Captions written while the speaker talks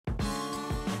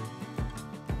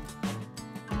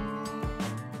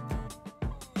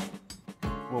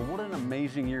Well, what an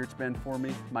amazing year it's been for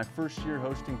me. My first year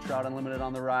hosting Trout Unlimited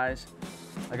on the Rise.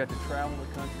 I got to travel the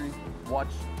country, watch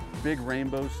big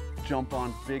rainbows jump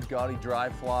on big gaudy dry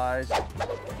flies.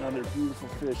 Another beautiful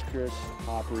fish, Chris.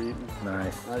 Hopper eating.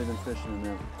 Nice. Not even fishing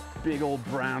them. Big old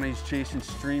brownies chasing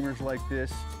streamers like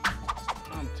this.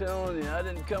 I'm telling you, I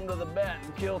didn't come to the bat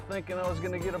and kill thinking I was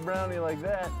gonna get a brownie like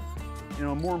that. You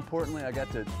know, more importantly, I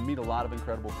got to meet a lot of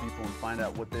incredible people and find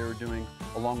out what they were doing,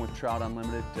 along with Trout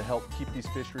Unlimited, to help keep these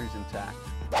fisheries intact.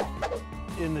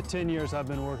 In the 10 years I've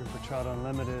been working for Trout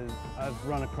Unlimited, I've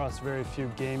run across very few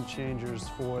game changers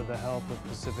for the health of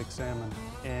Pacific salmon.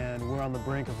 And we're on the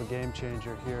brink of a game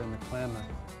changer here in the Klamath.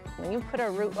 When you put a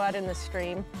root rod in the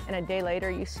stream and a day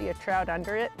later you see a trout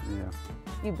under it,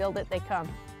 you build it, they come.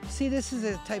 See, this is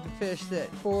a type of fish that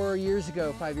 4 years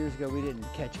ago, 5 years ago, we didn't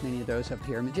catch many of those up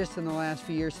here. I mean, just in the last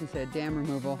few years since that dam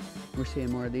removal, we're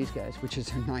seeing more of these guys, which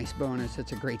is a nice bonus.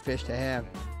 It's a great fish to have.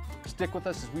 Stick with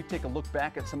us as we take a look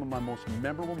back at some of my most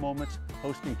memorable moments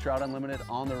hosting Trout Unlimited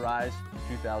on the Rise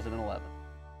 2011.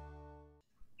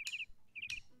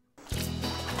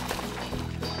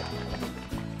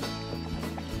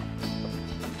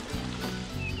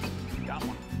 Got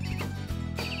one.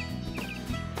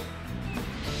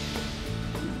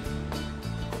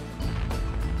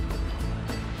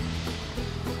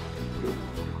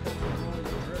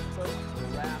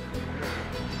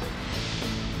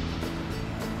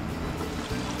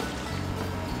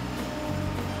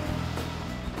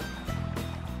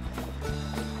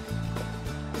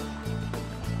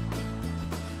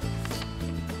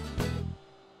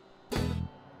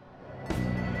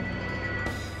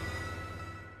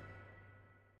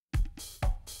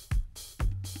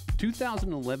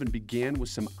 "2011 began with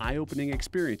some eye-opening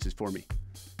experiences for me.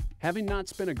 Having not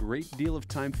spent a great deal of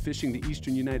time fishing the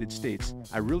eastern United States,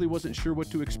 I really wasn't sure what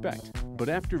to expect. But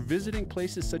after visiting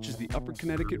places such as the Upper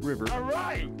Connecticut River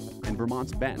and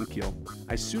Vermont's Battenkill,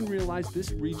 I soon realized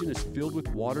this region is filled with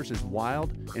waters as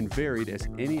wild and varied as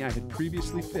any I had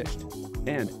previously fished.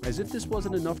 And, as if this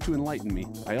wasn't enough to enlighten me,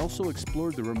 I also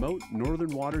explored the remote northern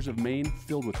waters of Maine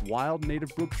filled with wild native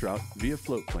brook trout via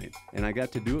float plane. And I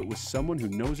got to do it with someone who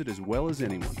knows it as well as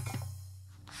anyone."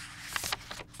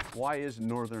 Why is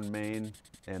northern Maine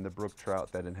and the brook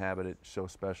trout that inhabit it so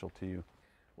special to you?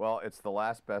 Well, it's the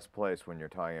last best place when you're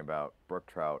talking about brook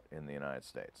trout in the United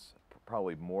States.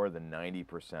 Probably more than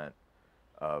 90%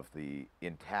 of the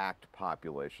intact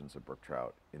populations of brook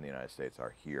trout in the United States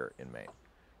are here in Maine.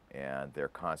 And they're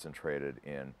concentrated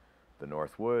in the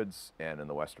North Woods and in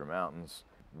the Western Mountains.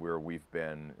 Where we've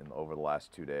been over the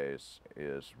last 2 days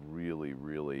is really,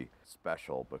 really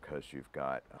special because you've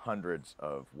got hundreds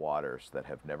of waters that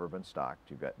have never been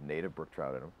stocked. You've got native brook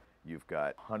trout in them. You've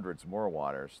got hundreds more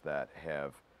waters that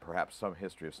have perhaps some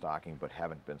history of stocking but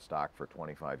haven't been stocked for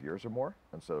 25 years or more.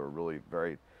 And so they're really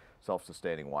very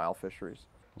self-sustaining wild fisheries.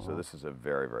 Wow. So this is a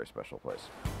very, very special place.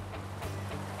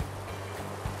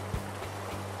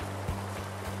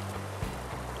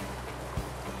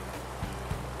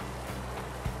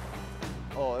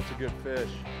 Oh, that's a good fish.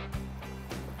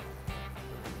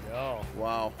 There we go.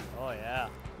 Wow. Oh, yeah.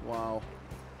 Wow.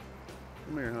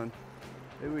 Come here, hon.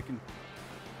 Maybe we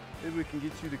can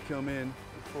get you to come in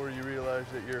before you realize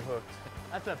that you're hooked.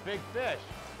 That's a big fish.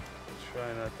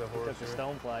 Try not to horse Took the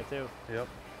stonefly, too. Yep.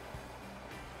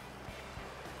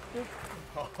 There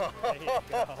you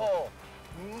go. Oh,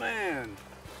 man.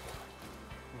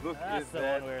 Look That's at the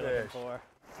that one we were fish. looking for.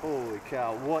 Holy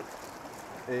cow, what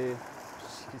a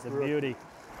She's a beauty.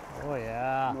 Oh,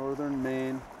 yeah. northern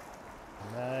Maine.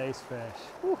 Nice fish.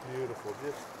 Whew. Beautiful,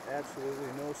 just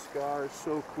absolutely no scars,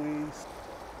 so clean.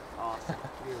 Awesome.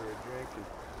 Give her a drink and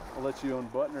I'll let you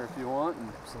unbutton her if you want.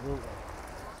 And Absolutely.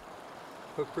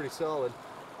 hooked pretty solid.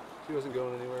 She wasn't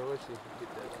going anywhere, was she?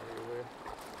 Get that out of your way.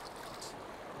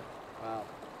 Wow.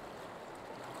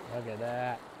 Look at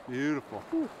that. Beautiful.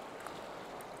 Whew.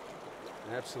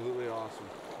 Absolutely awesome.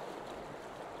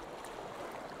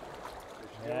 There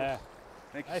she Yeah. goes.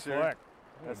 Thank you, Nice sir. work.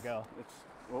 There you go. It's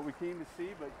what we came to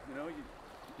see, but you know,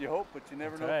 you hope, but you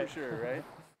never That's know right. for sure, right?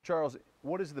 Charles,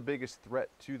 what is the biggest threat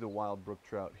to the wild brook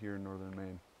trout here in northern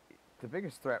Maine? The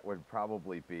biggest threat would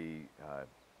probably be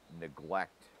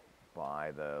neglect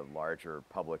by the larger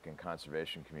public and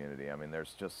conservation community. I mean,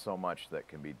 there's just so much that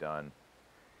can be done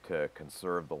to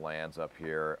conserve the lands up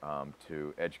here,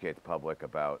 to educate the public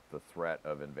about the threat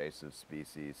of invasive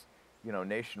species. You know,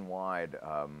 nationwide,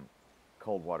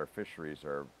 cold water fisheries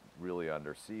are really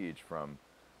under siege from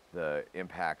the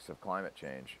impacts of climate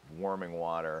change. Warming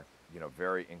water, you know,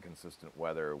 very inconsistent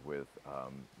weather with,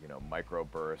 you know,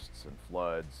 microbursts and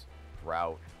floods,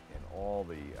 drought, and all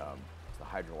the the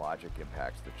hydrologic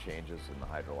impacts, the changes in the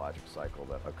hydrologic cycle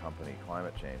that accompany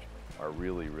climate change are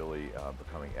really, really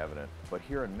becoming evident. But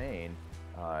here in Maine,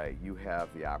 you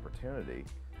have the opportunity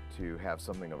to have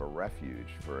something of a refuge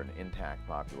for an intact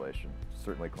population.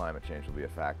 Certainly climate change will be a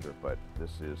factor, but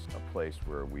this is a place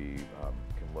where we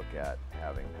can look at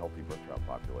having healthy brook trout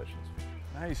populations.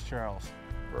 Nice, Charles.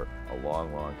 For a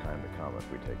long, long time to come if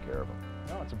we take care of them.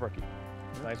 Oh, it's a brookie.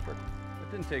 Nice brookie.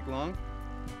 It didn't take long.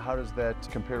 How does that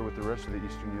compare with the rest of the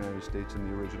eastern United States and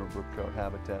the original brook trout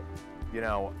habitat? You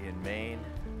know, in Maine,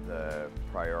 the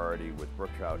priority with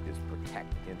brook trout is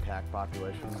protect intact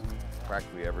populations.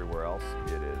 Practically everywhere else,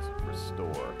 it is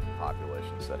restore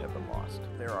populations that have been lost.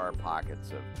 There are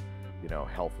pockets of, you know,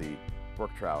 healthy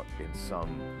brook trout in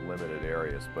some limited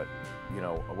areas, but, you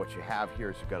know, what you have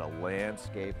here is you've got a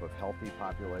landscape of healthy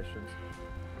populations.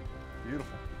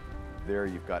 Beautiful. There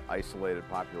you've got isolated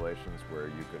populations where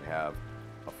you could have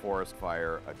a forest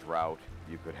fire, a drought,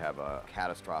 you could have a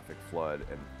catastrophic flood,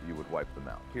 and you would wipe them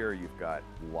out. Here you've got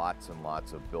lots and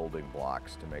lots of building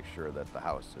blocks to make sure that the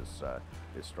house is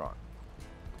strong.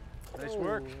 Nice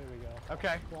work. There we go.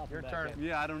 Okay, Flop it your back turn. in.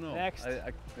 Yeah, I don't know. Next.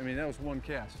 I mean, that was one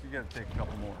cast. You got to take a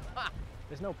couple more.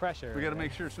 There's no pressure. We got to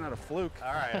make sure it's not a fluke.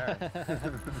 All right, all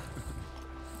right.